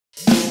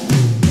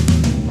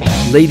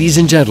Ladies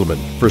and gentlemen,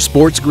 for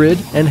SportsGrid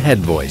and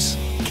Headvoice,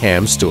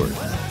 Cam Stewart.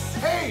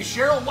 Hey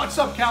Cheryl, what's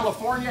up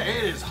California?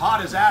 It is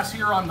hot as ass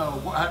here on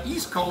the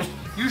East Coast.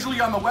 Usually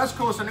on the West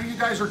Coast, I know you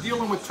guys are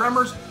dealing with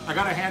tremors. I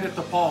gotta hand it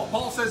to Paul.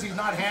 Paul says he's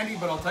not handy,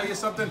 but I'll tell you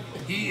something.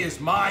 He is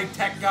my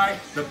tech guy,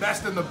 the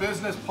best in the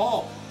business.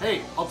 Paul,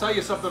 hey, I'll tell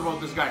you something about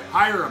this guy.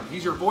 Hire him.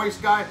 He's your voice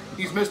guy.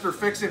 He's Mr.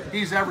 Fix-It.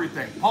 He's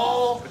everything.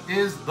 Paul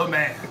is the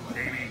man,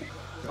 baby.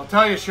 I'll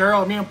tell you,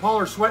 Cheryl, me and Paul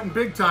are sweating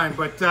big time,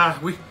 but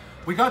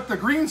we got the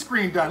green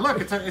screen done.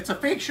 Look, it's a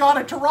fake shot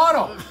of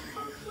Toronto.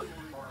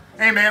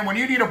 Hey man, when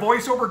you need a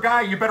voiceover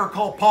guy, you better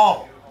call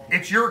Paul.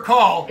 It's your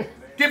call.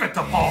 Give it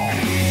to Paul.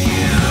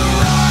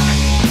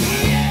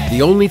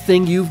 The only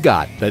thing you've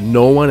got that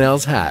no one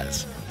else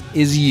has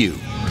is you.